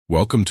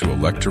Welcome to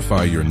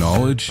Electrify Your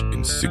Knowledge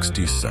in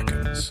 60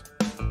 Seconds.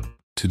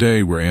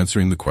 Today we're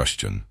answering the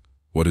question,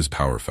 what is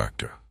power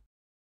factor?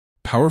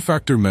 Power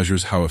factor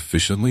measures how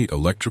efficiently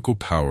electrical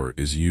power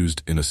is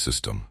used in a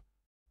system.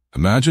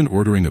 Imagine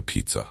ordering a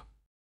pizza.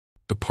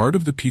 The part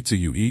of the pizza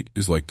you eat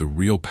is like the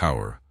real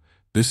power.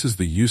 This is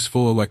the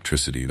useful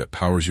electricity that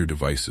powers your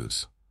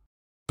devices.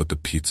 But the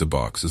pizza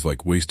box is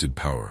like wasted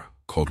power,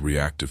 called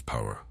reactive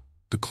power.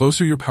 The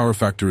closer your power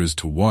factor is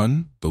to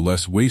 1, the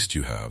less waste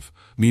you have,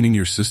 meaning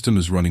your system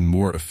is running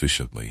more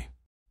efficiently.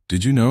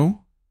 Did you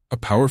know? A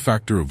power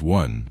factor of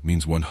 1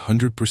 means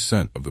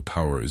 100% of the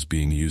power is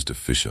being used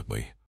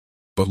efficiently.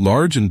 But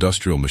large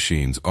industrial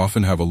machines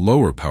often have a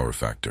lower power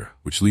factor,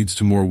 which leads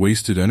to more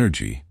wasted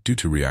energy due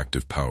to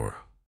reactive power.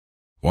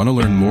 Want to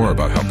learn more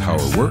about how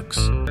power works?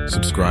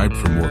 Subscribe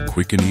for more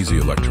quick and easy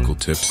electrical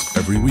tips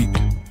every week.